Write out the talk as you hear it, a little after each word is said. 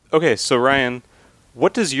Okay, so Ryan,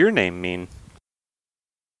 what does your name mean?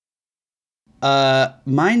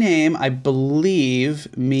 My name, I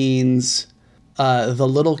believe, means the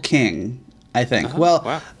Little King. I think. Oh, Well,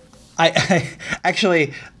 wow. I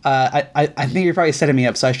actually, I think you're probably setting me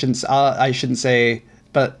up, so I shouldn't say.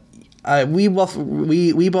 But we both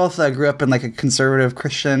grew up in like a conservative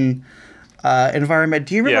Christian environment.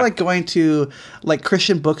 Do you remember Yeah. like going to like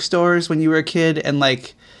Christian bookstores when you were a kid, and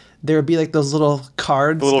like there would be like those little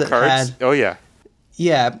cards The little that cards? had Oh, yeah.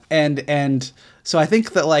 yeah, and so I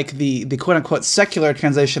think that like the quote unquote secular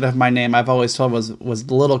translation of my name I've always told was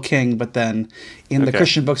the Little King, but then in the Okay.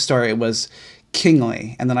 Christian bookstore it was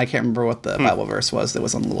Kingly, and then I can't remember what the Bible verse was that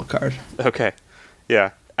was on the little card. Okay.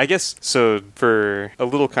 Yeah. I guess, so for a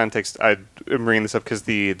little context, I'm bringing this up because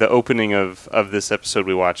the opening of this episode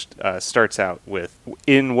we watched starts out with,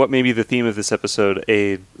 in what may be the theme of this episode,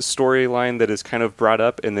 a storyline that is kind of brought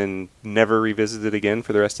up and then never revisited again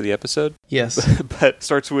for the rest of the episode. Yes. But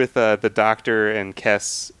starts with the doctor and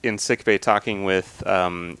Kess in sickbay talking with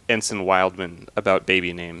Ensign Wildman about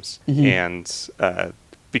baby names. And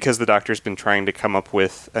because the doctor's been trying to come up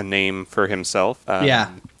with a name for himself.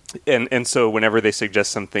 Yeah. And so whenever they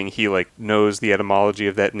suggest something, he like knows the etymology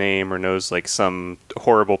of that name or knows like some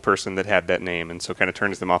horrible person that had that name, and so kind of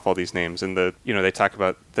turns them off all these names. And they talk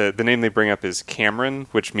about the name they bring up is Cameron,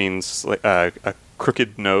 which means like a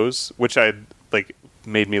crooked nose, which I like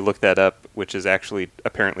made me look that up, which is actually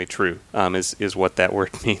apparently true. Is what that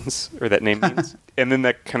word means, or that name means. And then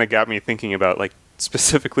that kind of got me thinking about like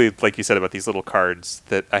specifically, like you said, about these little cards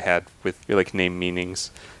that I had with your like name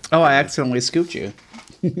meanings. Oh, I accidentally scooped you.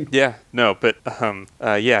 Yeah, no, but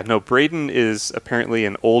Braden is apparently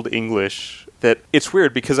an Old English that it's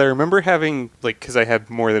weird because I remember having because I had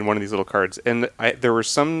more than one of these little cards, and there were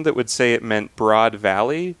some that would say it meant Broad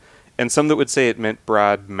Valley, and some that would say it meant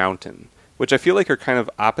Broad Mountain, which I feel like are kind of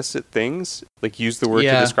opposite things. Like use the word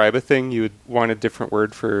to describe a thing, you would want a different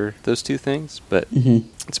word for those two things, but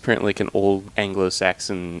it's apparently like an old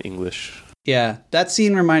Anglo-Saxon English. Yeah, that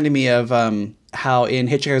scene reminded me of how in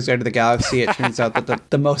Hitchhiker's Guide to the Galaxy, it turns out that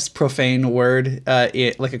the most profane word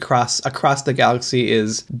across the galaxy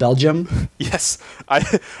is Belgium. Yes,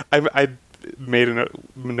 I made a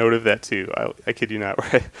note of that too. I kid you not.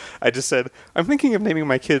 Where I just said I'm thinking of naming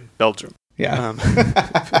my kid Belgium. Yeah.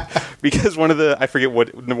 Because one of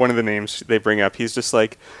the names they bring up, he's just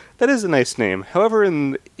like, that is a nice name. However,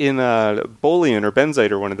 in Bolian or Benzite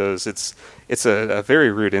or one of those, it's a very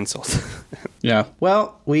rude insult. Yeah.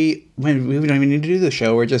 Well, we don't even need to do the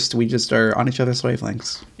show. We just are on each other's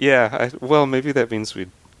wavelengths. Yeah. Well, maybe that means we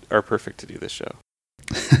are perfect to do this show.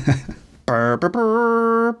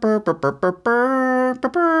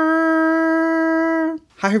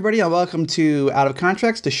 Hi, everybody, and welcome to Out of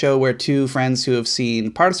Context, the show where two friends who have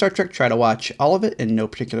seen part of Star Trek try to watch all of it in no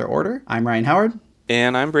particular order. I'm Ryan Howard.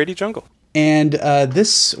 And I'm Brady Jungle. And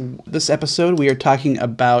this episode, we are talking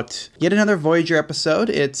about yet another Voyager episode.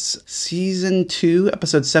 It's Season 2,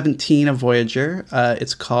 Episode 17 of Voyager.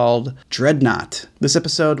 It's called Dreadnought. This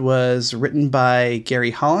episode was written by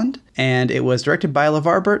Gary Holland, and it was directed by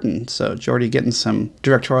LeVar Burton. So Geordi getting some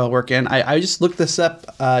directorial work in. I just looked this up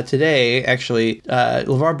today, actually.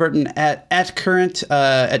 LeVar Burton, at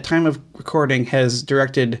time of recording, has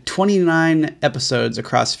directed 29 episodes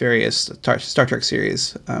across various Star Trek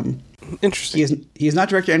series. Interesting. He has not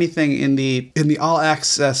directed anything in the All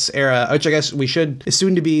Access era, which I guess is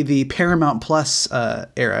soon to be the Paramount Plus era.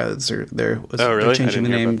 Really? They're changing I didn't the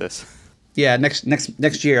hear name. about this. Yeah,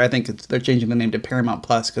 next year I think they're changing the name to Paramount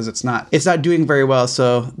Plus because it's not doing very well.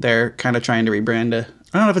 So they're kind of trying to rebrand it.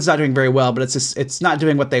 I don't know if it's not doing very well, but it's not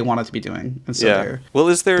doing what they want it to be doing, and so they're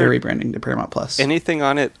rebranding to Paramount Plus. Anything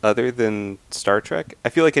on it other than Star Trek? I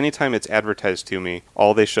feel like anytime it's advertised to me,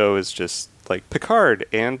 all they show is just like Picard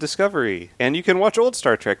and Discovery, and you can watch old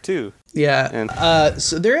Star Trek too. Yeah.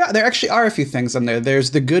 So there actually are a few things on there.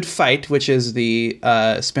 There's The Good Fight, which is the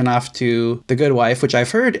spinoff to The Good Wife, which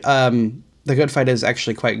I've heard. The Good Fight is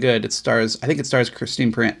actually quite good. I think it stars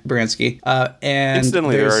Christine Baranski. And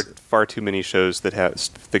incidentally, there are far too many shows that have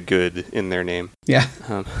the good in their name. Yeah.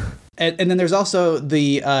 And then there's also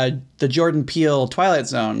the Jordan Peele Twilight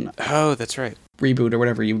Zone. Oh, that's right. Reboot or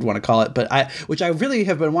whatever you would want to call it, which I really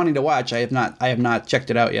have been wanting to watch. I have not checked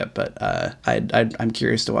it out yet, but I'm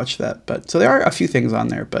curious to watch that. But so there are a few things on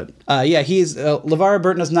there, but he's LeVar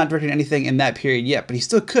Burton has not directed anything in that period yet, but he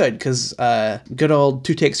still could because good old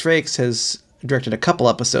Two Takes Frakes has directed a couple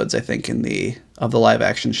episodes, I think, of the live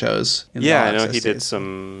action shows. Yeah, I know he did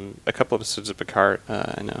a couple episodes of Picard.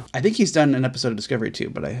 I know. I think he's done an episode of Discovery too,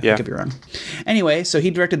 but I could be wrong. Anyway, so he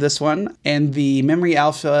directed this one, and the Memory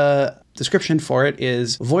Alpha description for it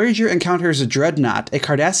is Voyager encounters a Dreadnought, a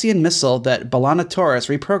Cardassian missile that B'Elanna Torres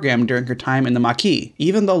reprogrammed during her time in the Maquis.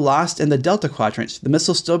 Even though lost in the Delta Quadrant, the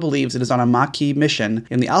missile still believes it is on a Maquis mission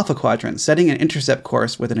in the Alpha Quadrant, setting an intercept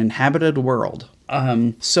course with an inhabited world.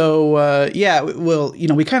 Well,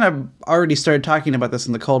 we kind of already started talking about this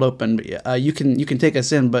in the cold open. You can take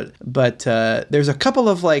us in, but there's a couple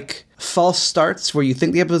of like false starts where you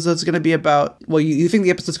think the episode's going to be about. Well, you think the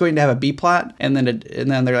episode's going to have a B plot, and then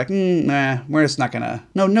they're like, nah, we're just not gonna.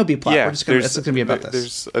 No B plot. Yeah, it's just gonna be about this.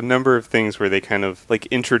 There's a number of things where they kind of like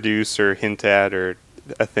introduce or hint at or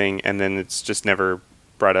a thing, and then it's just never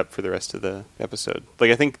brought up for the rest of the episode.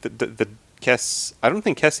 Like I think the Kes, I don't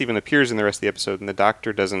think Kes even appears in the rest of the episode, and the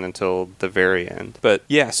Doctor doesn't until the very end. But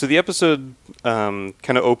yeah, so the episode kind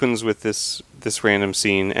of opens with this random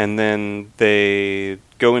scene, and then they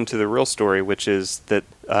go into the real story, which is that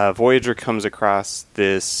Voyager comes across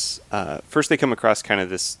this. First, they come across kind of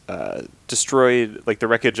this destroyed, like the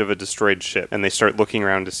wreckage of a destroyed ship, and they start looking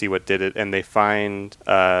around to see what did it, and they find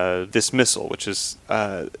this missile, which is.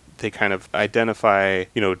 They kind of identify,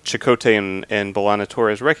 Chakotay and B'Elanna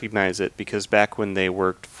Torres recognize it because back when they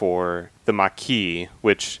worked for the Maquis,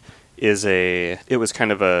 which it was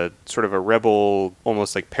kind of a sort of a rebel,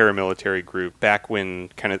 almost like paramilitary group back when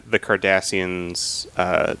kind of the Cardassians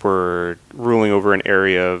were ruling over an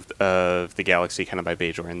area of the galaxy, kind of by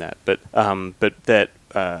Bajor and that. But that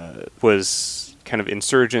was kind of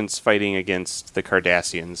insurgents fighting against the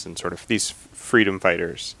Cardassians and sort of these freedom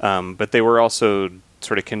fighters. But they were also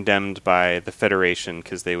sort of condemned by the Federation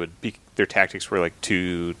because their tactics were like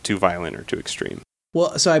too violent or too extreme.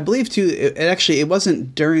 Well, so I believe too. It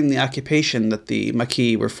wasn't during the occupation that the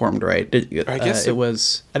Maquis were formed, right? I guess it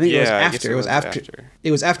was. I think it was after. It was after. It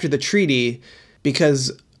was after the treaty,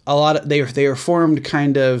 because they were formed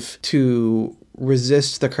kind of to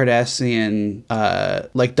resist the Cardassian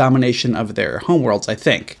domination of their homeworlds, I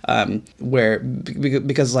think,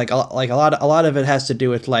 because a lot of it has to do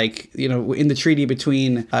with in the treaty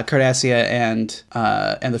between Cardassia and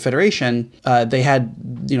the Federation, they had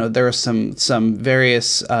there were some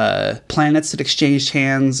various planets that exchanged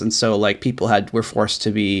hands, and so people were forced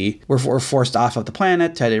off of the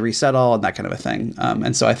planet, had to resettle and that kind of a thing,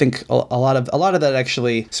 and so I think a lot of that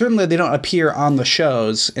actually, certainly they don't appear on the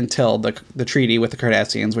shows until the treaty with the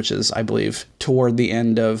Cardassians, which is, I believe, toward the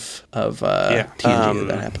end of TNG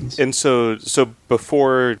that happens. And so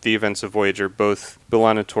before the events of Voyager, both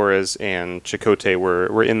B'Elanna Torres and Chakotay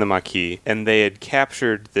were in the Maquis, and they had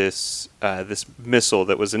captured this missile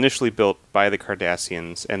that was initially built by the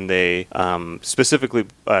Cardassians, and they specifically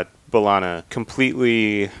B'Elanna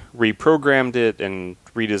completely reprogrammed it and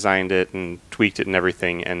redesigned it and tweaked it and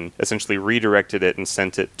everything, and essentially redirected it and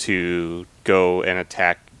sent it to go and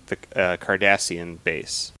attack the Cardassian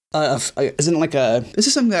base. This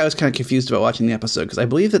is something that I was kind of confused about watching the episode, because I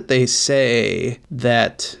believe that they say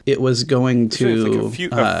that it was going to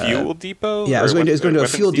a fuel depot. Yeah, it was going to a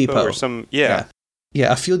fuel depot or some. Yeah,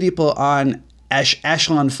 a fuel depot on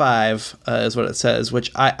Ashlon 5 is what it says.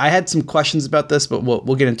 Which I had some questions about this, but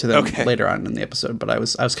we'll get into them later on in the episode. But I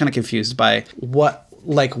was kind of confused by what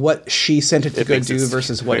she sent it to go do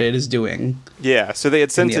versus what it is doing. Yeah, so they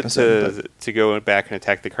had sent it to go back and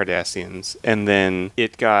attack the Cardassians, and then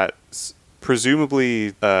it got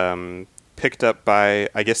presumably picked up by,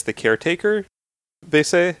 I guess, the Caretaker, they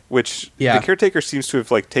say, which the Caretaker seems to have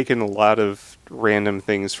taken a lot of random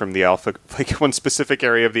things from the Alpha, one specific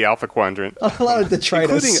area of the Alpha Quadrant. A lot of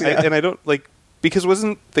detritus. And I don't, because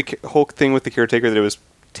wasn't the whole thing with the Caretaker that it was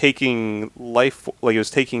taking life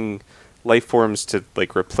forms to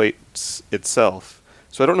replace itself.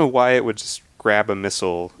 So I don't know why it would just grab a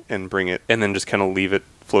missile and bring it and then just kind of leave it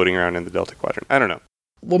floating around in the Delta Quadrant. I don't know.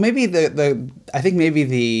 Well, maybe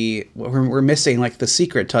we're missing the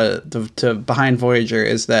secret to behind Voyager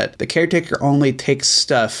is that the Caretaker only takes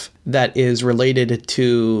stuff that is related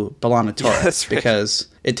to B'Elanna Torres. Yeah, that's right. Because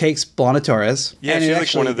it takes B'Elanna Torres. Yeah, and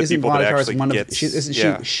she's one of the people that actually gets...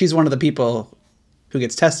 She's one of the people who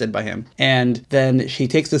gets tested by him. And then she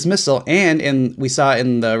takes this missile, and we saw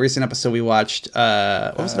in the recent episode we watched,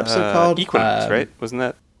 what was the episode called? Equinox, right? Wasn't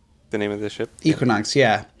that the name of the ship? Equinox,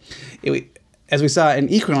 yeah. As we saw in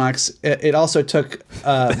Equinox, it also took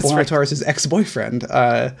B'Elanna Torres' ex-boyfriend.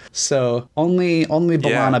 So only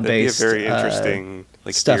B'Elanna-based that'd be a very interesting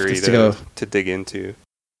stuff theory to dig into.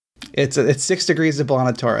 It's 6 Degrees to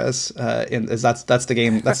B'Elanna Torres. That's the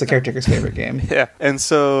game. That's the Caretaker's favorite game. Yeah, and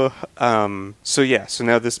so now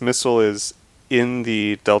this missile is in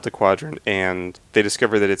the Delta Quadrant, and they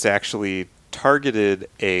discover that it's actually targeted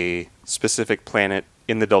a specific planet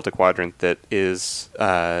in the Delta Quadrant that is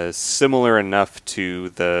similar enough to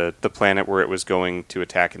the planet where it was going to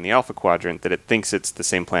attack in the Alpha Quadrant that it thinks it's the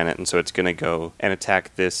same planet, and so it's going to go and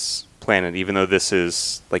attack this planet, even though this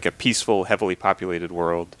is like a peaceful, heavily populated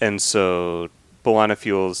world. And so B'Elanna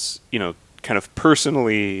feels, kind of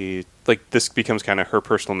personally, like this becomes kind of her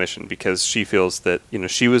personal mission, because she feels that,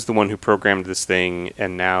 she was the one who programmed this thing,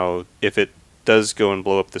 and now if it does go and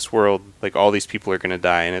blow up this world, like all these people are going to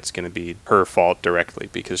die, and it's going to be her fault directly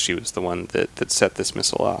because she was the one that set this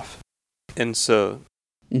missile off. And so...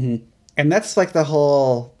 Mm-hmm. And that's like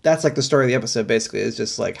that's like the story of the episode, basically, is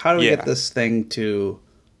just like, how do we get this thing to...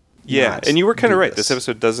 Yeah, and you were kind of right. This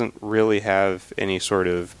episode doesn't really have any sort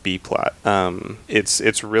of B plot.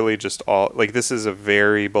 It's really just all, like, this is a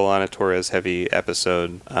very B'Elanna Torres heavy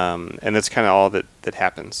episode, and that's kind of all that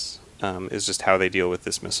happens, is just how they deal with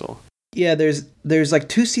this missile. Yeah, there's like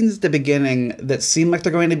two scenes at the beginning that seem like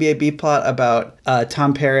they're going to be a B plot about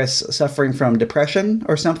Tom Paris suffering from depression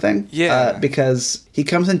or something. Yeah. Because he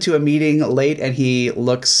comes into a meeting late and he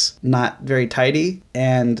looks not very tidy.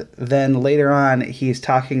 And then later on, he's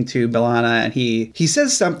talking to B'Elanna and he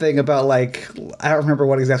says something about, like, I don't remember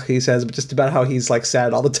what exactly he says, but just about how he's like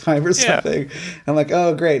sad all the time or something. I'm like,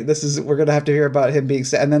 oh great, we're gonna have to hear about him being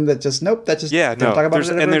sad. And then don't talk about it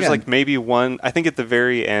ever and there's again. Like maybe one, I think at the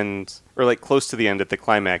very end, or like close to the end at the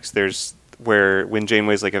climax, there's where when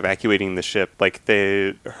Janeway's like evacuating the ship, like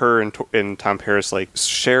her and Tom Paris like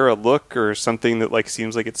share a look or something that like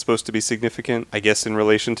seems like it's supposed to be significant, I guess, in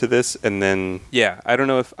relation to this. And then I don't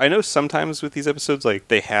know I know sometimes with these episodes, like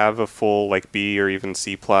they have a full like B or even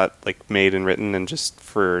C plot like made and written, and just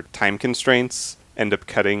for time constraints end up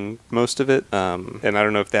cutting most of it, and I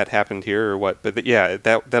don't know if that happened here or what, but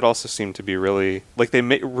that also seemed to be really, like, they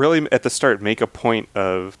really at the start make a point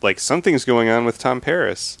of like something's going on with Tom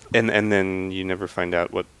Paris, and then you never find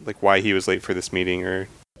out why he was late for this meeting. Or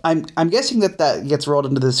I'm guessing that gets rolled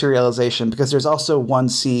into the serialization, because there's also one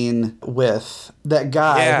scene with that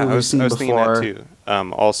guy who we've seen before. Thinking that too.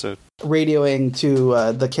 Also radioing to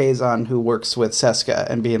the Kazon who works with Seska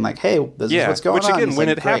and being like, hey, this is what's going on. Which again, He's when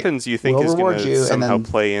like, it happens, you think is going to somehow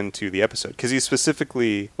play into the episode. Because he's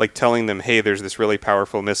specifically like telling them, hey, there's this really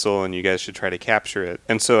powerful missile and you guys should try to capture it.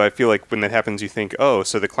 And so I feel like when that happens, you think, oh,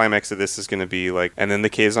 so the climax of this is going to be like, and then the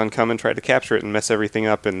Kazon come and try to capture it and mess everything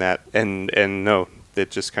up, and no. That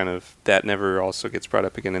just kind of, that never also gets brought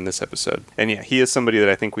up again in this episode. And yeah, he is somebody that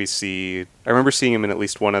I think we see, I remember seeing him in at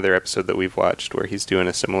least one other episode that we've watched where he's doing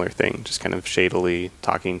a similar thing, just kind of shadily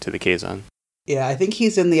talking to the Kazon. Yeah, I think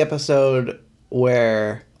he's in the episode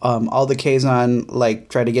where all the Kazon like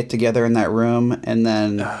try to get together in that room, and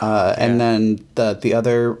then and then the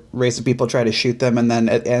other race of people try to shoot them, and then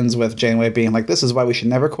it ends with Janeway being like, this is why we should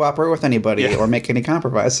never cooperate with anybody or make any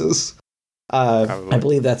compromises. I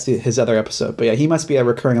believe that's his other episode, but yeah, he must be a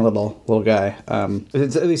recurring little guy. At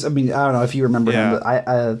least, I mean, I don't know if you remember him,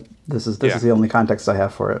 but this is the only context I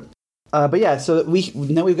have for it. But yeah, so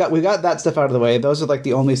we've got that stuff out of the way. Those are like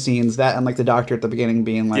the only scenes, that and like the doctor at the beginning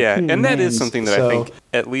being like, and that is something that I think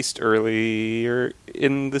at least earlier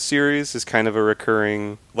in the series is kind of a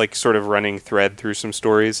recurring, like, sort of running thread through some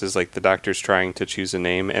stories, is like the doctor's trying to choose a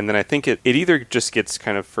name, and then I think it either just gets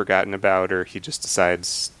kind of forgotten about, or he just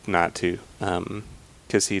decides not to,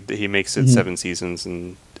 because he makes it 7 seasons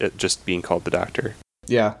and it just being called the Doctor.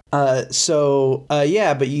 Yeah. But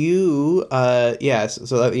you.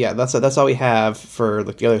 That's all we have for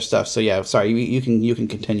like the other stuff. So yeah, sorry. You can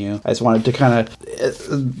continue. I just wanted to kind of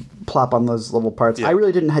plop on those little parts. Yeah. I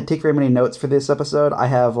really didn't take very many notes for this episode. I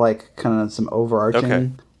have like kind of some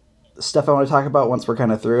overarching stuff I want to talk about once we're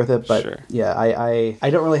kind of through with it. But I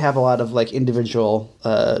don't really have a lot of like individual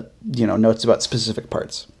notes about specific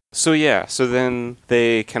parts. So then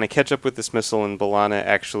they kind of catch up with this missile, and B'Elanna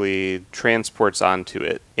actually transports onto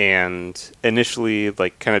it, and initially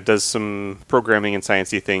like kind of does some programming and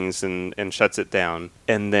sciencey things and shuts it down,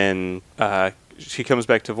 and then she comes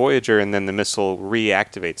back to Voyager, and then the missile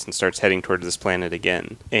reactivates and starts heading toward this planet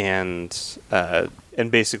again, and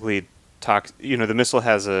basically talks. The missile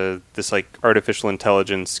has this like artificial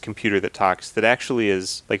intelligence computer that talks, that actually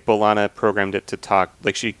is like B'Elanna programmed it to talk,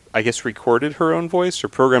 like she, I guess, recorded her own voice or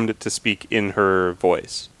programmed it to speak in her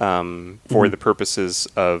voice for the purposes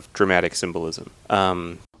of dramatic symbolism.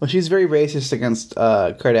 Well, she's very racist against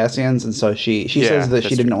Cardassians, and so she says that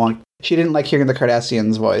she didn't like hearing the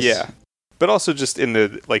Cardassians' voice. Yeah, but also just in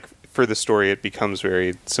the like for the story, it becomes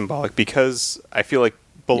very symbolic, because I feel like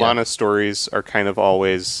B'Elanna's stories are kind of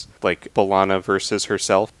always like B'Elanna versus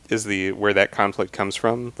herself is where that conflict comes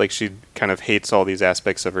from. Like she kind of hates all these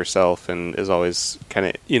aspects of herself and is always kind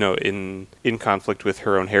of, in conflict with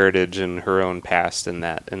her own heritage and her own past and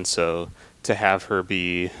that. And so to have her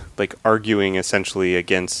be like arguing essentially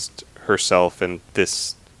against herself and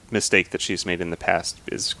this mistake that she's made in the past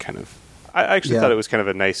is kind of, I actually thought it was kind of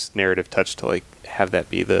a nice narrative touch to like have that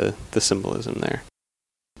be the symbolism there.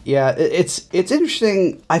 Yeah, it's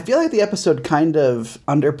interesting. I feel like the episode kind of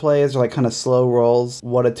underplays or like kind of slow rolls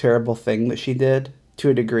what a terrible thing that she did to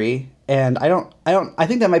a degree. And I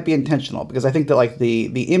think that might be intentional because I think that like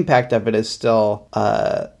the impact of it is still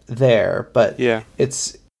there, but yeah,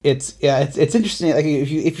 it's interesting. Like if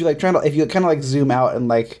you kind of like zoom out and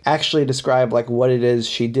like actually describe like what it is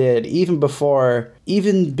she did, even before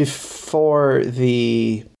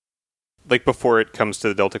the, like before it comes to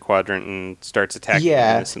the Delta Quadrant and starts attacking the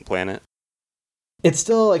innocent planet. It's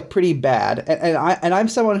still like pretty bad, and I'm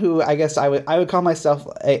someone who I guess I would call myself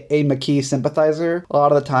a McKee sympathizer a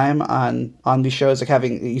lot of the time on these shows.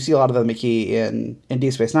 Like you see a lot of the McKee in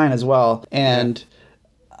Deep Space Nine as well, and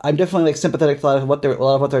I'm definitely like sympathetic to a lot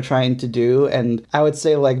of what they're trying to do, and I would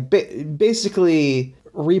say like basically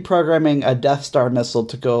reprogramming a Death Star missile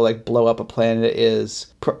to go like blow up a planet is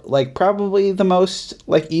probably the most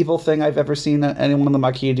like evil thing I've ever seen anyone in the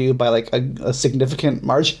Maquis do by like a significant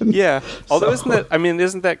margin. Yeah, although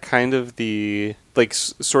isn't that kind of the like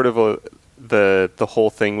sort of the whole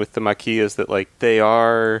thing with the Maquis is that like they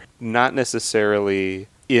are not necessarily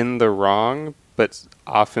in the wrong, but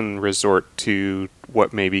often resort to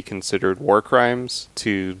what may be considered war crimes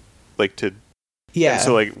to. Yeah. And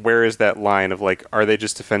so, like, where is that line of, like, are they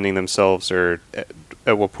just defending themselves, or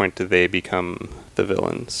at what point do they become the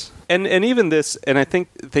villains? And even this, and I think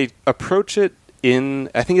they approach it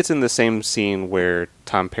I think it's in the same scene where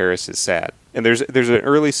Tom Paris is sad. And there's an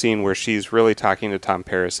early scene where she's really talking to Tom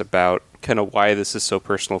Paris about kind of why this is so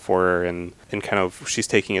personal for her and kind of she's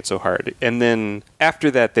taking it so hard. And then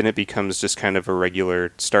after that, then it becomes just kind of a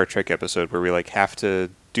regular Star Trek episode where we, like, have to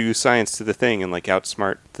do science to the thing and like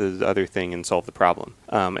outsmart the other thing and solve the problem.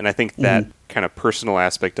 And I think that kind of personal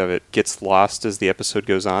aspect of it gets lost as the episode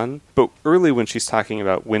goes on. But early when she's talking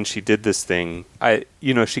about when she did this thing,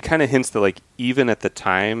 she kind of hints that like even at the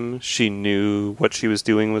time she knew what she was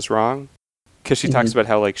doing was wrong. Because she talks about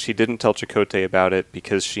how like she didn't tell Chakotay about it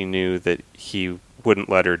because she knew that he wouldn't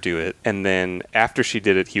let her do it, and then after she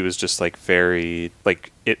did it he was just like very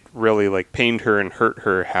like it really like pained her and hurt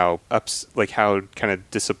her how kind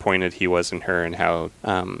of disappointed he was in her and how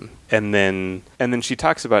and then she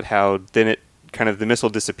talks about how then it kind of the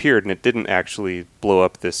missile disappeared and it didn't actually blow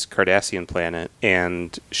up this Cardassian planet,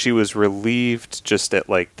 and she was relieved just at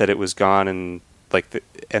like that it was gone and like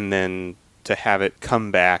and then to have it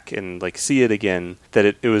come back and like see it again, that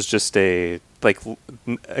it was just a like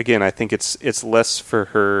again I think it's less for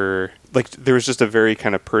her, like there was just a very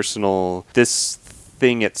kind of personal, this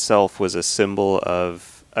thing itself was a symbol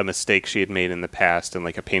of a mistake she had made in the past and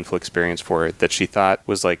like a painful experience for her that she thought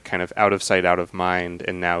was like kind of out of sight out of mind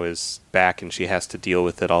and now is back and she has to deal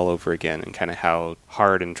with it all over again, and kind of how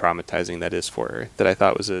hard and traumatizing that is for her. That I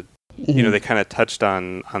thought was they kind of touched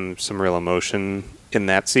on some real emotion in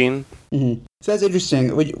that scene. So that's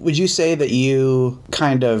interesting. Would you say that you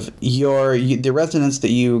kind of the resonance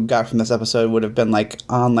that you got from this episode would have been like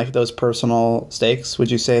on like those personal stakes?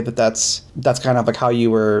 Would you say that that's kind of like how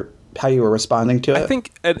you were responding to it?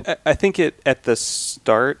 I think it at the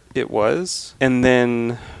start it was, and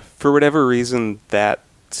then for whatever reason that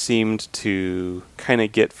seemed to kind of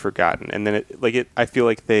get forgotten, and then I feel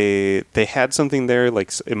like they had something there like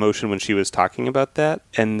emotion when she was talking about that,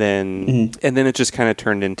 and then it just kind of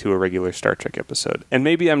turned into a regular Star Trek episode. And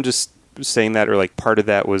maybe I'm just saying that, or like part of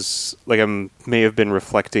that was like may have been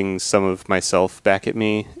reflecting some of myself back at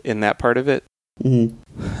me in that part of it.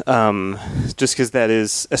 Just because that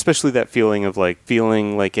is, especially that feeling of like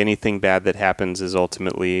feeling like anything bad that happens is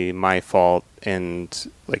ultimately my fault, and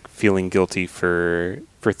like feeling guilty for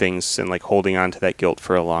things and like holding on to that guilt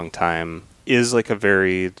for a long time is like a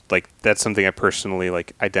very like that's something I personally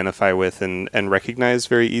like identify with and recognize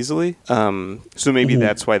very easily. So maybe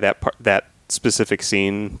that's why that specific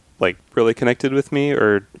scene like really connected with me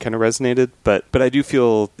or kind of resonated, but I do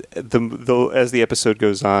feel though as the episode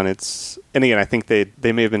goes on, it's, and again I think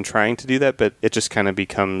they may have been trying to do that, but it just kind of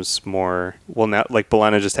becomes more, well now like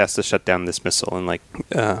B'Elanna just has to shut down this missile and like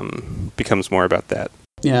becomes more about that.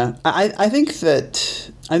 Yeah, I think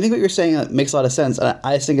what you're saying makes a lot of sense. And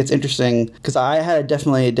I think it's interesting because I had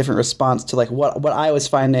definitely a different response to like what I was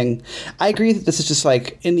finding. I agree that this is just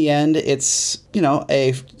like in the end, it's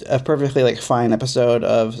a perfectly like fine episode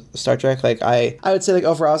of Star Trek. Like I would say like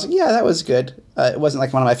overall, I was like, yeah, that was good. It wasn't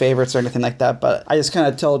like one of my favorites or anything like that. But I just kind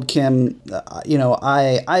of told Kim,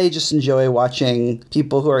 I just enjoy watching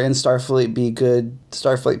people who are in Starfleet be good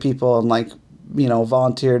Starfleet people and like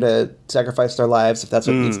volunteer to sacrifice their lives if that's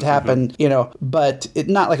what needs to happen, but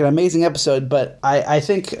not like an amazing episode, but I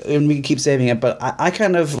think, and we can keep saving it, but I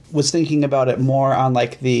kind of was thinking about it more on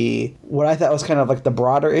like what I thought was kind of like the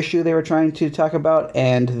broader issue they were trying to talk about,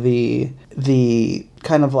 and the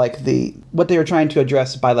kind of like what they were trying to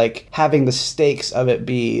address by like having the stakes of it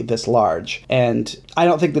be this large. And I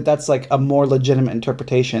don't think that that's like a more legitimate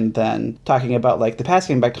interpretation than talking about like the past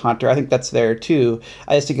getting back to Haunter. I think that's there too.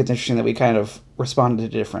 I just think it's interesting that we kind of responded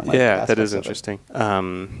to different that is interesting.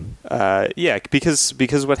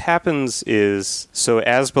 Because what happens is, so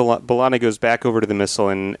as B'Elanna goes back over to the missile,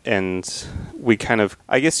 and we kind of,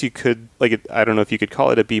 I guess you could, I don't know if you could call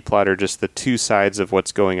it a B-plot or just the two sides of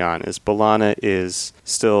what's going on, is B'Elanna is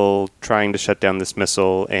still trying to shut down this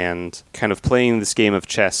missile and kind of playing this game of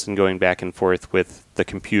chess and going back and forth with the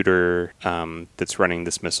computer that's running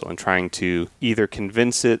this missile and trying to either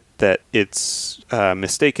convince it that it's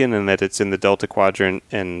mistaken and that it's in the Delta Quadrant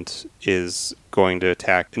and is going to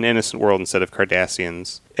attack an innocent world instead of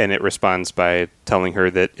Cardassians. And it responds by telling her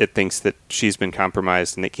that it thinks that she's been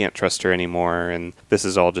compromised and they can't trust her anymore. And this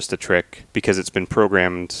is all just a trick because it's been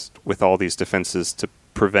programmed with all these defenses to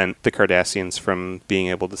prevent the Cardassians from being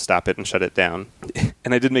able to stop it and shut it down.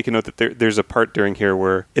 And I did make a note that there's a part during here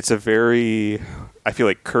where it's a very... I feel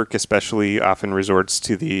like Kirk especially often resorts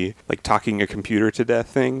to the like talking a computer to death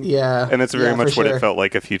thing. Yeah. And that's very much what it felt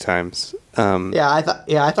like a few times. I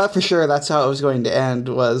thought for sure that's how it was going to end,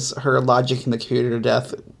 was her logicking the computer to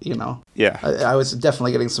death, Yeah. I was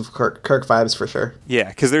definitely getting some Kirk vibes for sure. Yeah,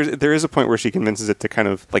 because there is a point where she convinces it to kind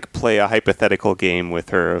of like play a hypothetical game with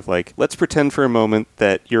her of like, let's pretend for a moment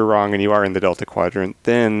that you're wrong and you are in the Delta Quadrant.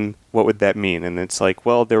 Then what would that mean? And it's like,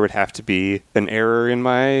 well, there would have to be an error in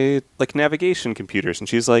my like navigation computers. And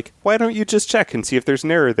she's like, why don't you just check and see if there's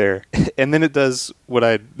an error there? And then it does what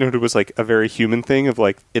I noted was like a very human thing of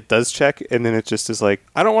like, it does check. And then it just is like,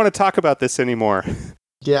 I don't want to talk about this anymore.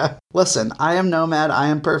 Yeah. Listen, I am Nomad. I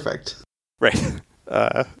am perfect. Right.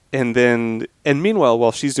 And meanwhile,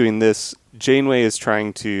 while she's doing this, Janeway is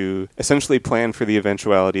trying to essentially plan for the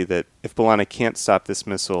eventuality that if B'Elanna can't stop this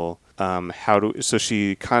missile, so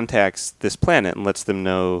she contacts this planet and lets them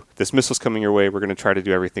know this missile's coming your way. We're going to try to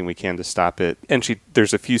do everything we can to stop it. And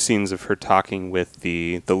there's a few scenes of her talking with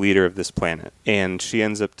the leader of this planet. And she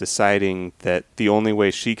ends up deciding that the only way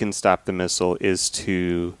she can stop the missile is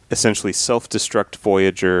to essentially self-destruct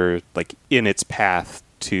Voyager, like in its path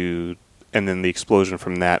to, and then the explosion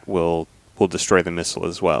from that will destroy the missile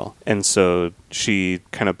as well. And so she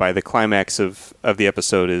kind of by the climax of the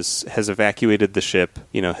episode has evacuated the ship,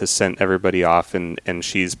 has sent everybody off, and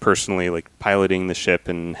she's personally like piloting the ship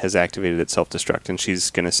and has activated its self-destruct, and she's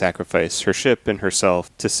going to sacrifice her ship and herself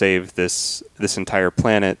to save this entire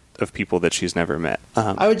planet of people that she's never met.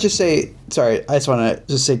 I would just say, sorry, I just want to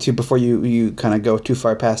just say too, before you kind of go too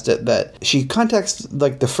far past it, that she contacts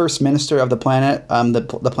like the first minister of the planet.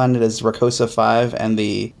 The planet is Rakosa 5, and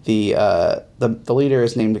the leader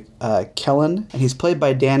is named Kellen, and he's played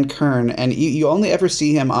by Dan Kern, and you only ever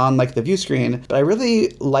see him on like the view screen, but I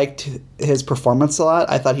really liked his performance a lot.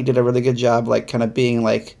 I thought he did a really good job, like kind of being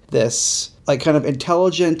like this like kind of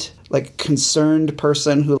intelligent, like concerned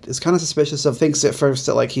person who is kind of suspicious of, thinks at first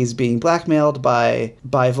that like he's being blackmailed by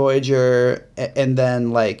Voyager, and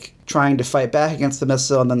then like trying to fight back against the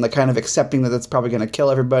missile, and then like kind of accepting that it's probably going to kill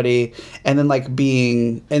everybody, and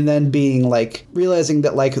then being like realizing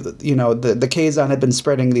that like the Kazon had been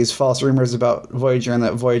spreading these false rumors about Voyager and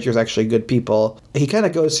that Voyager's actually good people. He kind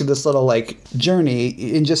of goes through this little like journey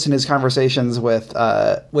in his conversations with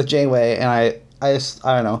Janeway, and I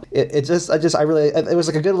don't know. It was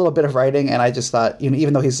like a good little bit of writing, and I just thought,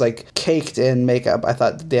 even though he's like caked in makeup, I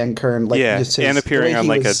thought Dan Kern, like, just and appearing on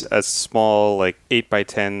like a small like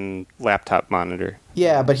 8x10 laptop monitor.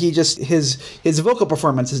 Yeah, but he just his vocal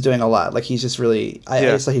performance is doing a lot. Like he's just really, I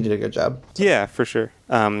just thought he did a good job. Yeah, for sure.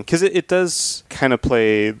 Because it does kind of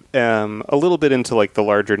play a little bit into like the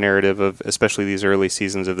larger narrative of especially these early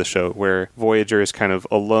seasons of the show, where Voyager is kind of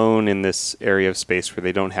alone in this area of space where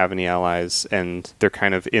they don't have any allies, and they're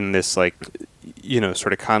kind of in this like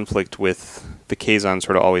sort of conflict with the Kazon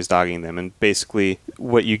sort of always dogging them. And basically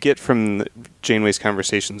what you get from Janeway's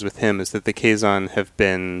conversations with him is that the Kazon have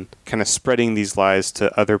been kind of spreading these lies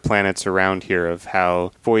to other planets around here of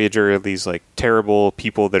how Voyager are these like terrible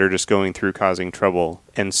people that are just going through causing trouble.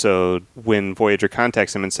 And so when Voyager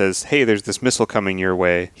contacts him and says, hey, there's this missile coming your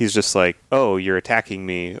way, he's just like, oh, you're attacking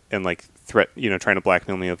me, and like threat, trying to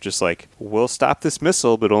blackmail me of just like, we'll stop this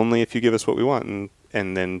missile, but only if you give us what we want.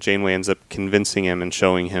 And then Janeway ends up convincing him and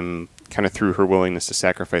showing him kind of through her willingness to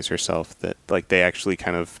sacrifice herself that like they actually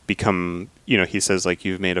kind of become, he says like,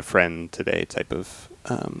 you've made a friend today type of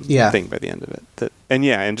thing by the end of it.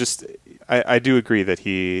 I do agree that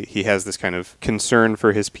he has this kind of concern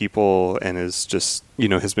for his people and is just,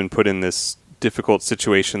 has been put in this difficult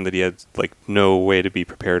situation that he had like no way to be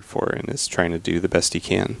prepared for and is trying to do the best he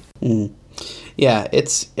can. Yeah, it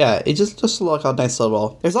just look a nice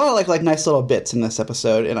little. There's a lot of like nice little bits in this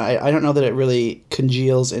episode, and I don't know that it really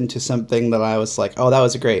congeals into something that I was like, oh, that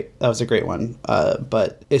was a great one.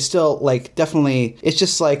 But it's still like definitely, it's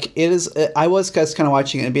just like it is. I was just kind of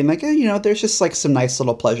watching it and being like, there's just like some nice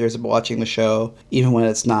little pleasures of watching the show, even when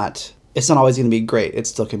it's not always going to be great. It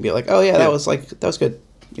still can be like, oh yeah, that was good.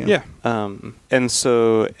 Yeah. And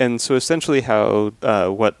so essentially how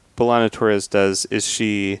what B'Elanna Torres does is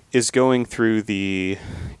she is going through the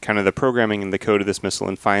kind of the programming and the code of this missile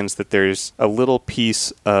and finds that there's a little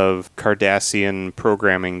piece of Cardassian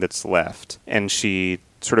programming that's left, and she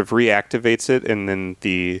sort of reactivates it, and then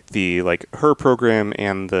the like her program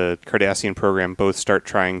and the Cardassian program both start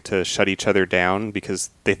trying to shut each other down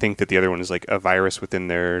because they think that the other one is like a virus within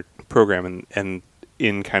their program, and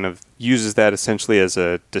in kind of uses that essentially as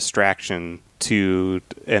a distraction to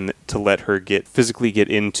let her physically get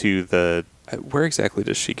into the where exactly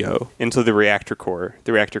does she go? Into the reactor core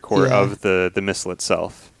of the missile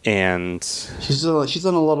itself. And she's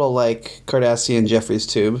on a little like Cardassian Jeffries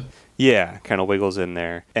tube. Yeah, kind of wiggles in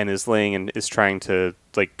there and is laying and is trying to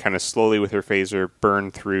like kind of slowly with her phaser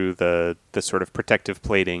burn through the sort of protective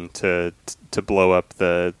plating to blow up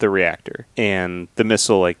the reactor. And the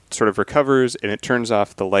missile like sort of recovers and it turns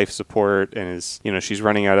off the life support and is, she's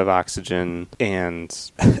running out of oxygen.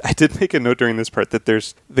 And I did make a note during this part that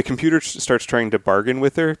the computer starts trying to bargain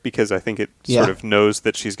with her because I think it sort of knows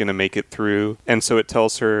that she's going to make it through. And so it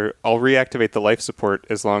tells her, I'll reactivate the life support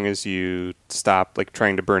as long as you stop like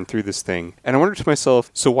trying to burn through this thing. And I wondered to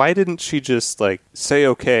myself, so why didn't she just like say,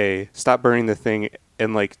 okay, stop burning the thing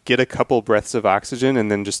and like get a couple breaths of oxygen and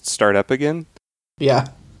then just start up again? Yeah.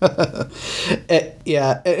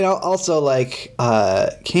 And also like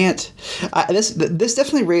this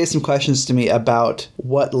definitely raised some questions to me about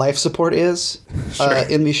what life support is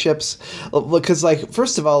in these ships, because like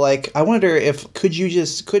first of all, like I wonder if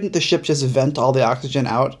couldn't the ship just vent all the oxygen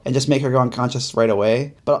out and just make her go unconscious right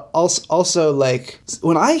away? But also like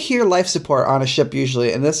when I hear life support on a ship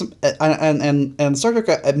usually, and this and Star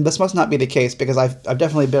Trek, this must not be the case because I've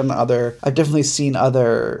definitely seen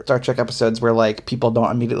other Star Trek episodes where like people don't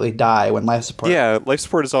immediately die when life support. Yeah, life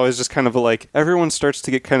support is always just kind of like everyone starts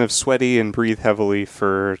to get kind of sweaty and breathe heavily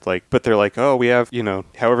for like, but they're like, oh, we have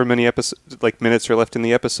however many minutes are left in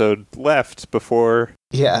the episode left before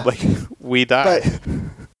like we die. But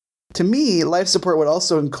to me, life support would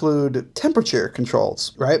also include temperature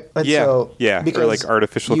controls, right? And or like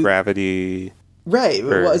artificial gravity. Right,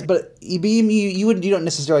 but you don't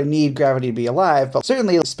necessarily need gravity to be alive, but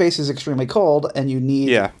certainly space is extremely cold, and you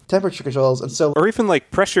need temperature controls, and so or even like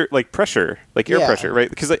pressure, air pressure, right?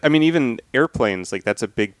 Because I mean, even airplanes, like that's a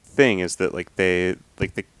big thing, is that like they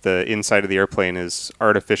like the inside of the airplane is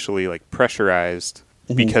artificially like pressurized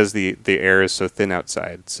because the air is so thin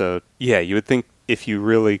outside. So yeah, you would think if you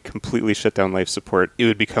really completely shut down life support, it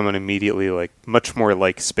would become an immediately like much more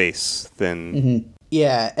like space than.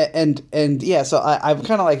 Yeah, and so I'm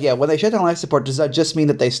kind of like, when they shut down life support, does that just mean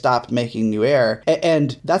that they stopped making new air?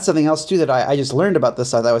 And that's something else, too, that I just learned about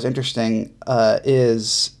this that was interesting,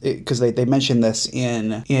 is because they mentioned this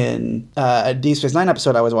in a Deep Space Nine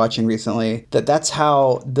episode I was watching recently, that's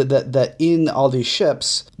how that in all these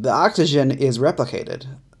ships, the oxygen is replicated.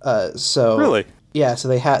 So really? Yeah, so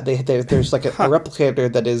there's like a replicator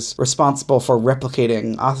that is responsible for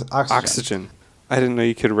replicating oxygen. I didn't know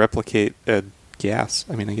you could replicate a gas.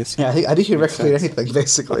 I mean, I guess. Yeah, I think you can replicate anything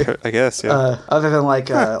basically. I guess, yeah. Other than like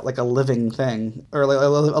a living thing or an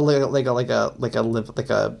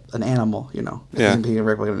animal, Yeah. You can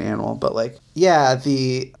replicate an animal, but like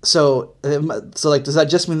so like does that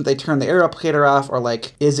just mean that they turn the air replicator off, or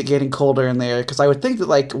like is it getting colder in there? Because I would think that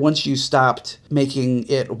like once you stopped making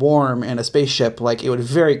it warm in a spaceship, like it would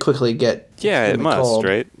very quickly get. Yeah, it must, cold.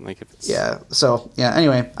 Right? Like if it's... Yeah. So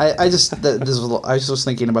anyway, I was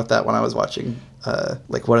thinking about that when I was watching.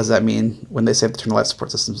 Like, what does that mean when they say to turn the life support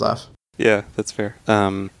systems off? Yeah, that's fair.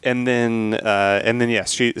 And then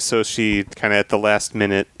she kind of at the last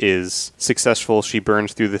minute is successful. She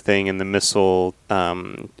burns through the thing, and the missile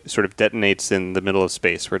sort of detonates in the middle of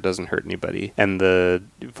space where it doesn't hurt anybody. And the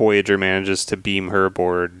Voyager manages to beam her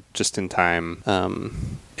aboard just in time.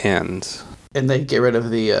 And they get rid of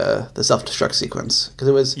the self-destruct sequence because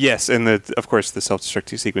it was and of course the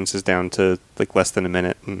self-destruct sequence is down to like less than a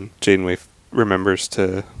minute, and Janeway remembers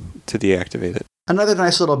to deactivate it. Another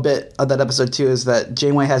nice little bit of that episode, too, is that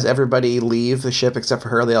Janeway has everybody leave the ship except for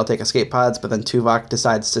her. They all take escape pods, but then Tuvok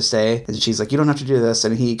decides to stay. And she's like, you don't have to do this.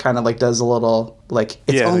 And he kind of like does a little, like,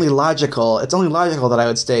 it's only logical that I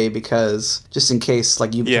would stay because just in case,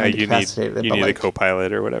 like, you become incapacitated. You need a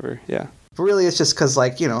co-pilot or whatever, yeah. But really, it's just because,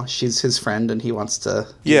 like, you know, she's his friend and he wants to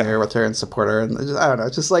be there with her and support her. And just, I don't know,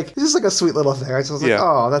 it's just like a sweet little thing. I just was like,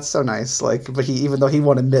 oh, that's so nice. Like, but even though he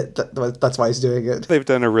won't admit that's why he's doing it. They've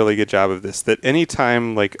done a really good job of this. That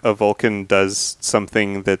anytime, like, a Vulcan does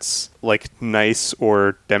something that's, like, nice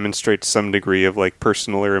or demonstrates some degree of, like,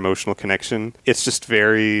 personal or emotional connection, it's just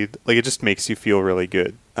very, like, it just makes you feel really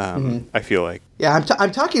good. I feel like. Yeah,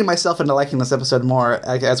 I'm talking myself into liking this episode more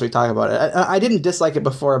as we talk about it. I didn't dislike it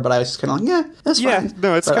before, but I was just kind of like, yeah, that's fine. Yeah,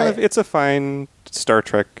 no, it's a fine Star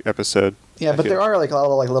Trek episode. Yeah, but there are like a lot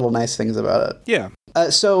of like little nice things about it. Yeah. I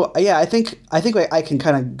think I can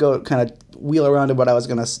kind of wheel around to what I was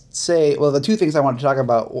going to say. Well, the two things I wanted to talk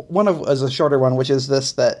about. One is a shorter one, which is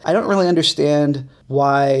this: that I don't really understand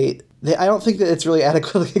why. I don't think that it's really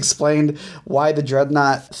adequately explained why the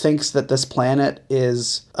Dreadnought thinks that this planet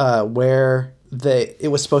is where it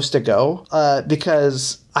was supposed to go.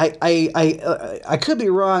 Because I could be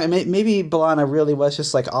wrong. Maybe B'Elanna really was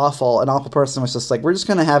just like an awful person was just like, we're just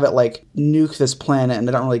gonna have it like nuke this planet, and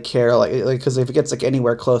they don't really care, like because if it gets like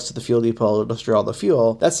anywhere close to the fuel depot, it'll destroy all the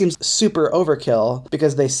fuel. That seems super overkill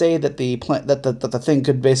because they say that the thing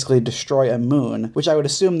could basically destroy a moon, which I would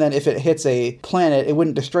assume then if it hits a planet, it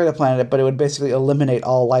wouldn't destroy the planet, but it would basically eliminate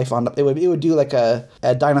all life on it. It would do like a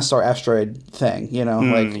dinosaur asteroid thing, you know,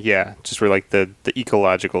 yeah, just for like the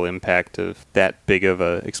ecological impact of that big of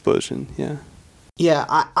a explosion. Yeah,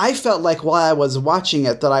 I felt like while I was watching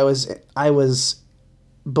it that I was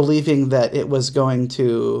believing that it was going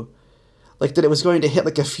to that it was going to hit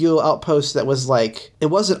like a fuel outpost that was like, it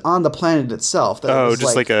wasn't on the planet itself.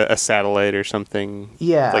 Just like a satellite or something.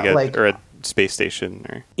 Yeah, or a space station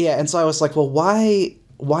or. Yeah, and so I was like, well,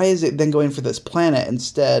 why is it then going for this planet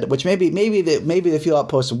instead? Which maybe the fuel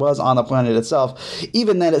outpost was on the planet itself.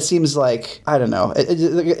 Even then, it seems like, I don't know.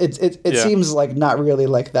 It seems like not really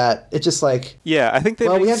like that. It's just like, I think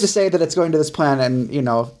we have to say that it's going to this planet, and you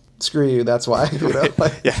know, screw you. That's why. You know?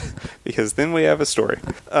 Because then we have a story.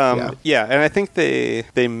 And I think they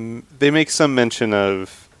make some mention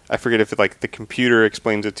of, I forget if like the computer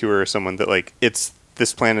explains it to her or someone, that like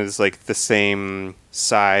this planet is like the same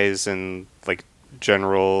size and like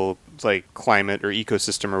general like climate or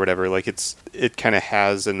ecosystem or whatever, like it kind of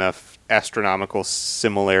has enough astronomical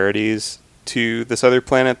similarities to this other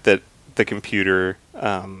planet that the computer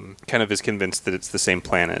kind of is convinced that it's the same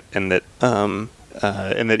planet, and that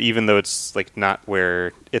even though it's like not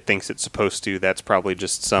where it thinks it's supposed to, that's probably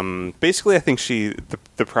just some. Basically, I think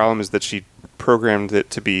the problem is that she programmed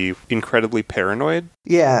it to be incredibly paranoid.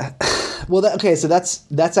 Yeah. Well, so that's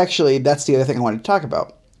the other thing I wanted to talk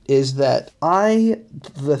about. Is that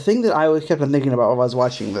the thing that I always kept on thinking about while I was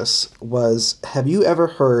watching this was, have you ever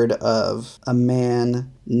heard of a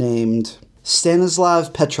man named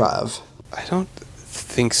Stanislav Petrov? I don't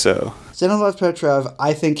think so. Stanislav Petrov,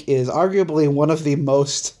 I think, is arguably one of the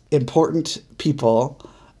most important people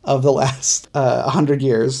of the last 100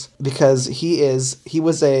 years, because he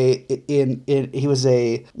was a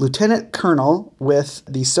lieutenant colonel with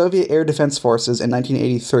the Soviet Air Defense Forces in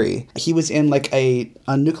 1983. He was in like a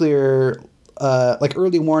nuclear like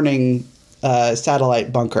early warning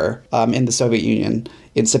satellite bunker in the Soviet Union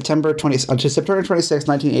in September 26,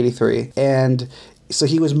 1983, and so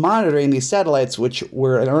he was monitoring these satellites, which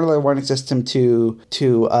were an early warning system to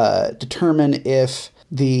determine if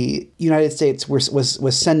the United States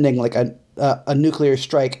was sending like a nuclear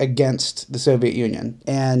strike against the Soviet Union.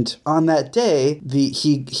 And on that day,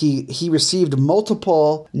 he received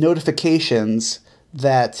multiple notifications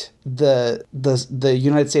that the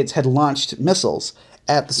United States had launched missiles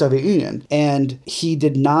at the Soviet Union, and he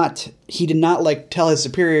did not like tell his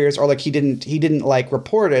superiors, or like he didn't like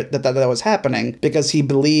report it that was happening, because he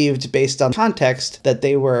believed, based on context, that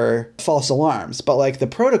they were false alarms. But like the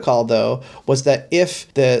protocol though was that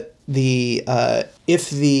if the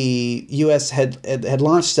U.S. had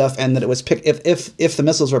launched stuff, and that it was if the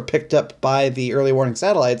missiles were picked up by the early warning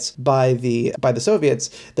satellites by the Soviets,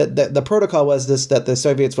 that the protocol was that the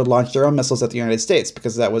Soviets would launch their own missiles at the United States,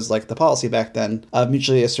 because that was like the policy back then of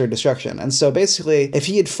mutually assured destruction. And so basically, if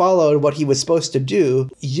he had followed what he was supposed to do,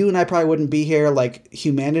 you and I probably wouldn't be here. Like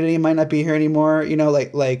humanity might not be here anymore. You know,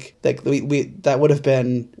 like we that would have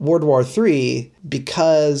been World War III,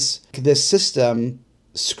 because this system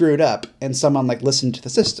screwed up and someone like listened to the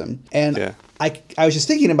system. And I was just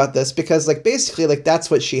thinking about this because like basically like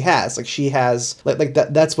that's what she has. Like she has like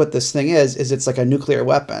that's what this thing is it's like a nuclear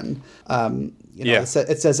weapon. You know, Yeah.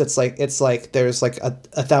 it says it's like there's like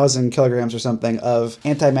 1,000 kilograms or something of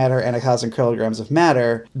antimatter and 1,000 kilograms of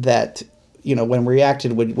matter that, you know, when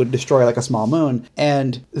reacted would destroy like a small moon.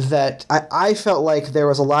 And that I felt like there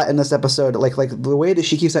was a lot in this episode, like the way that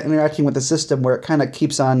she keeps on interacting with the system, where it kind of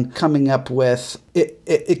keeps on coming up with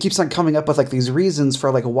it keeps on coming up with like these reasons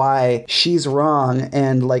for like why she's wrong,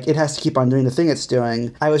 and like it has to keep on doing the thing it's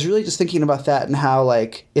doing. I was really just thinking about that, and how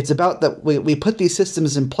like it's about that we put these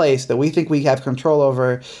systems in place that we think we have control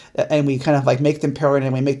over, and we kind of like make them paranoid,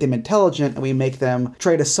 and we make them intelligent, and we make them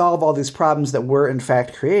try to solve all these problems that we're in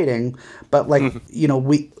fact creating. But like, you know,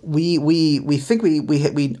 we think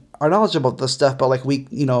we are knowledgeable about this stuff, but like we,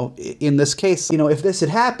 you know, in this case, you know, if this had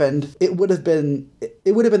happened, it would have been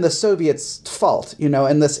the Soviets' fault, you know,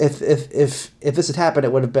 and this if this had happened,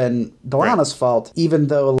 it would have been B'Elanna's fault, even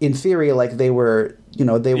though in theory, like they were, you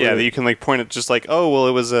know, they were. Yeah, you can like point at just like, oh well,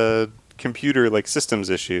 it was a computer like systems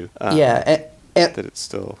issue. Yeah. That it's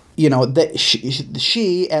still, you know, that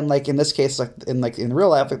she and like in this case, like in real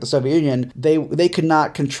life, like the Soviet Union, they could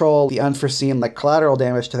not control the unforeseen like collateral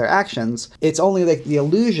damage to their actions. It's only like the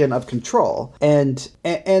illusion of control, and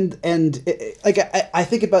like I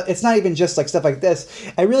think about, it's not even just like stuff like this.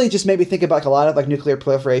 I really just made me think about like a lot of like nuclear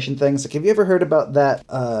proliferation things. Like, have you ever heard about that?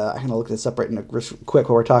 I'm gonna look this up right quick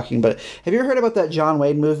while we're talking. But have you ever heard about that John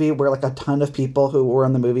Wayne movie where like a ton of people who were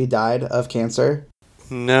in the movie died of cancer?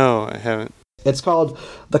 No, I haven't. It's called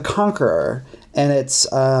The Conqueror, and it's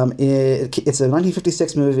a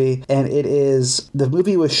 1956 movie, and the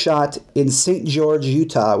movie was shot in St. George,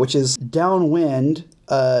 Utah, which is downwind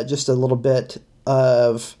just a little bit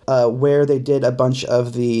of where they did a bunch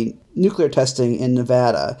of the nuclear testing in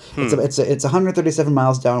Nevada. It's 137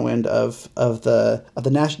 miles downwind of the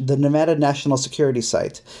Nevada National Security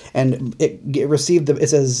Site, and it received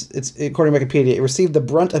it's according to Wikipedia, it received the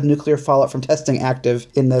brunt of nuclear fallout from testing active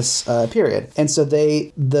in this period. And so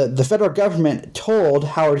the federal government told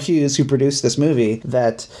Howard Hughes, who produced this movie,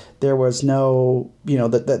 that there was no, you know,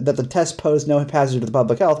 that the test posed no hazard to the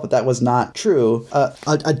public health, but that was not true.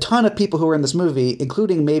 A ton of people who were in this movie,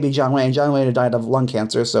 including maybe John Wayne. John Wayne had died of lung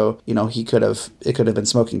cancer, so, you know, it could have been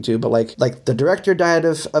smoking too. But like the director died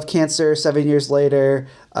of cancer 7 years later.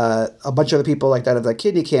 A bunch of other people like died of like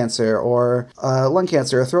kidney cancer or lung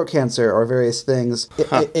cancer or throat cancer or various things.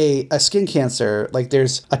 A skin cancer. Like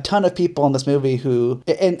there's a ton of people in this movie who,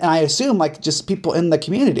 and I assume like just people in the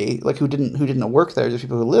community, like who didn't work there, just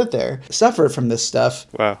people who lived there, suffered from this stuff.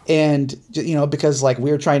 Wow. And, you know, because like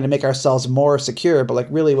we were trying to make ourselves more secure, but like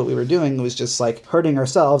really what we were doing was just like hurting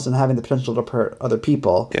ourselves and having the potential to hurt other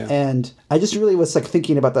people. Yeah. And I just really was like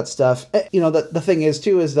thinking about that stuff. You know, the thing is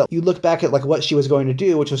too, is that you look back at like what she was going to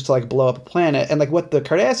do, which was to like blow up a planet, and like what the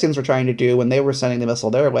Cardassians were trying to do when they were sending the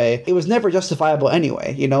missile their way, it was never justifiable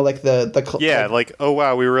anyway. You know, like like oh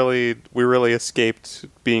wow, we really escaped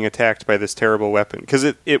being attacked by this terrible weapon, because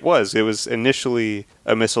it was initially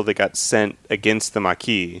a missile that got sent against the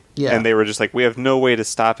Maquis, and they were just like, we have no way to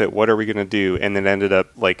stop it, what are we going to do? And then ended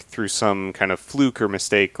up like through some kind of fluke or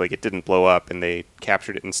mistake, like it didn't blow up and they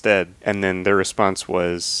captured it instead. And then their response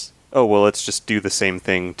was, oh, well, let's just do the same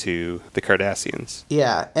thing to the Cardassians.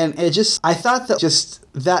 Yeah, and I thought that just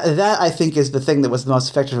that I think is the thing that was the most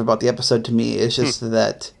effective about the episode to me, is just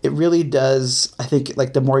that it really does, I think,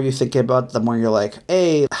 like the more you think about it, the more you're like,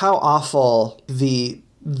 hey, how awful the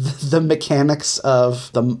mechanics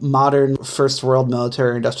of the modern first world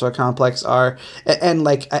military industrial complex are,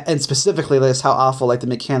 and specifically this, how awful like the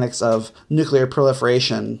mechanics of nuclear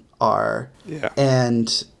proliferation are. Yeah.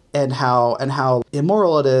 And how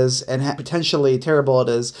immoral it is, and potentially terrible it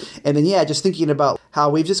is. And then, just thinking about how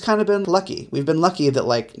we've just kind of been lucky. We've been lucky that,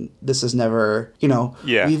 like, this is never, you know...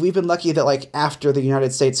 Yeah. We've been lucky that, like, after the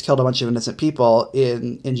United States killed a bunch of innocent people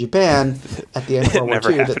in Japan at the end of World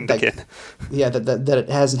War II... that it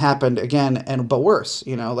hasn't happened again, but worse,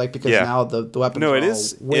 you know, like, because now the weapons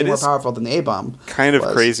are way more powerful than the A-bomb. Kind of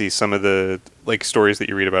crazy, some of the, like, stories that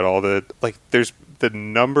you read about all the... Like, there's the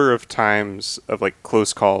number of times of like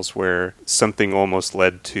close calls where something almost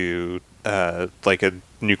led to like a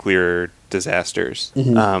nuclear disasters.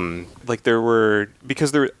 Mm-hmm. Like there were,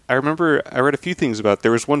 because there, I remember I read a few things about,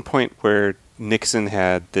 there was one point where Nixon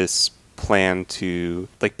had this plan to,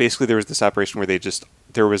 like, basically there was this operation where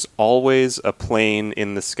there was always a plane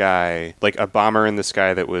in the sky, like a bomber in the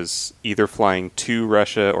sky that was either flying to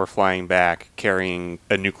Russia or flying back carrying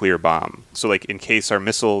a nuclear bomb. So, like, in case our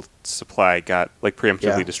missile supply got, like,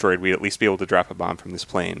 preemptively destroyed, we'd at least be able to drop a bomb from this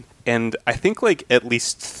plane. And I think, like, at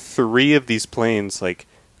least 3 of these planes, like,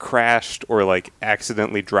 crashed or, like,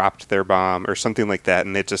 accidentally dropped their bomb or something like that,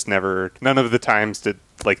 and it just never, none of the times did,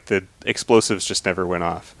 like, the explosives just never went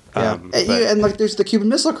off. Yeah, and like there's the Cuban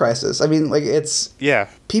Missile Crisis. I mean, like it's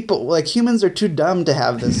people like humans are too dumb to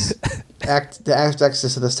have this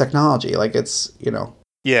access to this technology. Like it's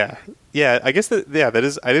Yeah. I guess that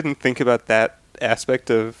is. I didn't think about that aspect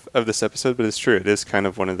of this episode, but it's true. It is kind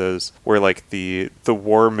of one of those where like the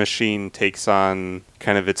war machine takes on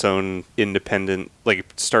kind of its own independent, like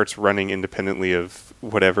it starts running independently of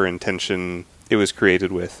whatever intention it was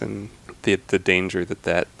created with, and the danger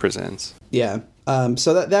that presents. Yeah.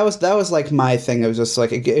 So that was like my thing. It was just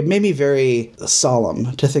like it made me very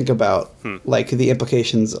solemn to think about like the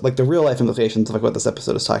implications, like the real life implications of like what this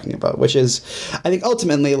episode is talking about. Which is, I think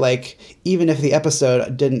ultimately, like even if the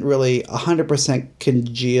episode didn't really 100%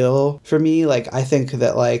 congeal for me, like I think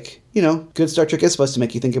that like good Star Trek is supposed to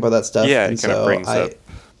make you think about that stuff. Yeah, it kind of brings up.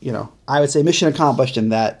 I would say mission accomplished in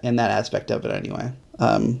that aspect of it anyway.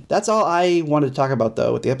 That's all I wanted to talk about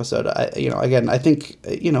though with the episode. Again, I think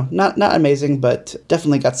not amazing, but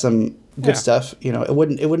definitely got some good stuff. It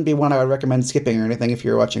wouldn't be one I would recommend skipping or anything if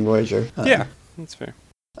you're watching Voyager. Yeah, that's fair.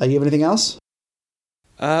 You have anything else?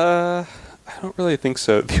 I don't really think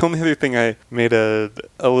so. The only other thing I made a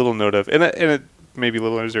little note of, and it maybe a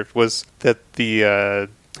little unreserved, was that the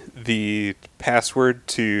password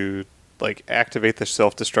to like activate the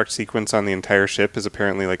self-destruct sequence on the entire ship is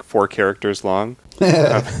apparently like 4 characters long.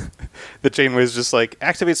 The Janeway is just like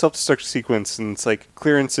activate self-destruct sequence, and it's like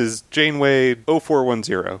clearance is Janeway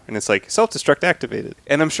 0410, and it's like self-destruct activated.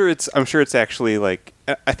 And I'm sure it's actually like,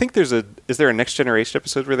 I think is there a Next Generation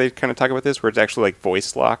episode where they kind of talk about this, where it's actually like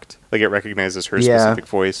voice locked, like it recognizes her specific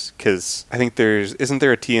voice? Because I think isn't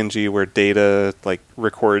there a TNG where Data like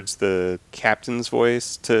records the captain's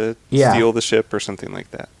voice to steal the ship or something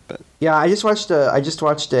like that? But yeah, I just watched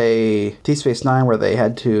a Deep Space Nine where they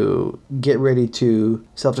had to get ready to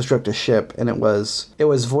self-destruct a ship, and it was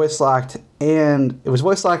voice locked and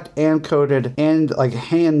coded and like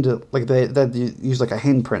hand, like they used like a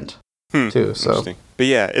handprint too. So, but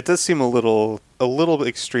yeah, it does seem a little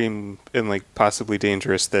extreme and like possibly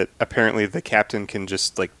dangerous that apparently the captain can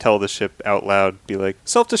just like tell the ship out loud, be like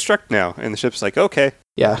self-destruct now, and the ship's like okay.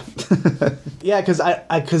 Yeah, yeah,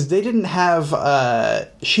 because they didn't have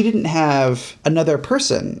she didn't have another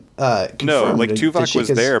person. Confirmed. No, like Tuvok was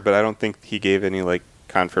there, but I don't think he gave any like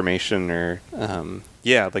confirmation or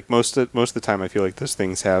like most of the time I feel like those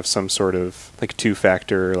things have some sort of like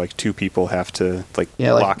 2-factor, like 2 people have to like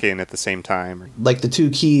lock in at the same time, like the 2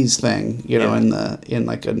 keys thing, in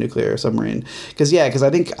like a nuclear submarine. Because I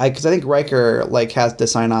think Riker like has to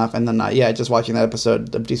sign off, and then just watching that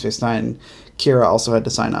episode of Deep Space Nine, Kira also had to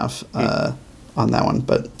sign off on that one,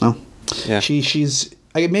 but no, she's.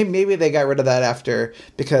 Maybe they got rid of that after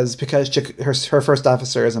because her first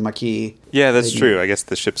officer is a Maquis. Yeah, that's true. I guess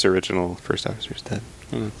the ship's original first officer is dead.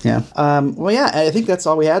 Yeah. I think that's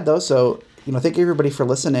all we had though. So thank you everybody for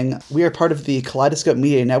listening. We are part of the Kaleidoscope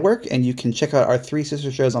Media Network, and you can check out our 3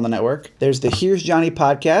 sister shows on the network. There's the Here's Johnny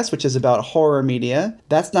podcast, which is about horror media.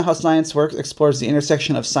 That's Not How Science Works explores the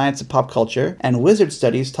intersection of science and pop culture. And Wizard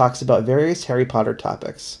Studies talks about various Harry Potter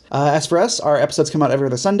topics. As for us, our episodes come out every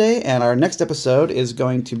other Sunday, and our next episode is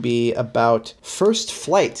going to be about First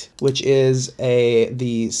Flight, which is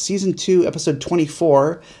the season 2, episode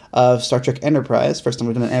 24 of Star Trek Enterprise. First time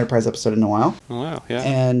we've done an Enterprise episode in a while. Oh, wow, yeah.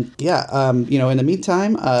 And in the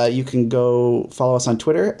meantime, you can go follow us on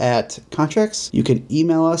Twitter at Contracts. You can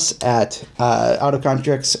email us at you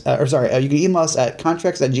can email us at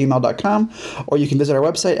contracts@gmail.com, or you can visit our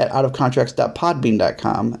website at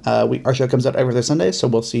outofcontracts.podbean.com. Our show comes out every other Sunday, so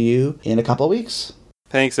we'll see you in a couple of weeks.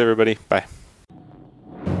 Thanks, everybody. Bye.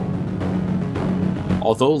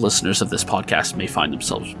 Although listeners of this podcast may find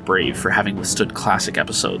themselves brave for having withstood classic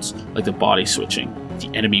episodes like The Body Switching, The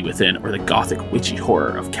Enemy Within, or the gothic witchy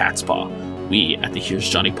horror of Cat's Paw, we at the Here's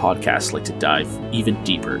Johnny podcast like to dive even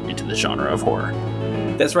deeper into the genre of horror.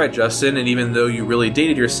 That's right, Justin, and even though you really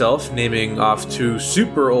dated yourself naming off 2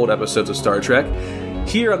 super old episodes of Star Trek,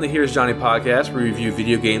 here on the Here's Johnny podcast, we review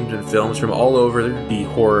video games and films from all over the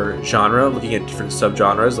horror genre, looking at different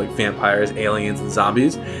subgenres like vampires, aliens, and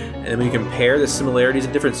zombies, and then we compare the similarities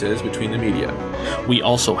and differences between the media. We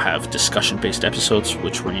also have discussion-based episodes,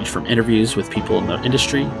 which range from interviews with people in the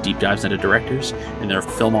industry, deep dives into directors, and their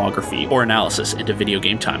filmography, or analysis into video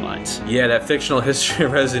game timelines. Yeah, that fictional history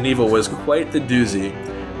of Resident Evil was quite the doozy.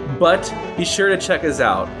 But be sure to check us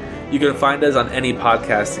out. You can find us on any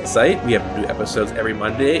podcasting site. We have new episodes every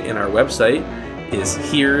Monday, and our website is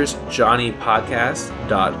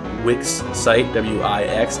here'sjohnnypodcast.wixsite,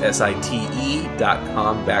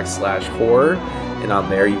 wixsite.com/horror. And on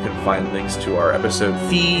there you can find links to our episode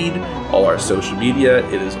feed, all our social media.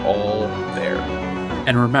 It is all there.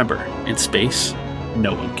 And remember, in space,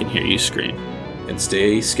 no one can hear you scream. and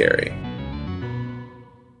stay scary.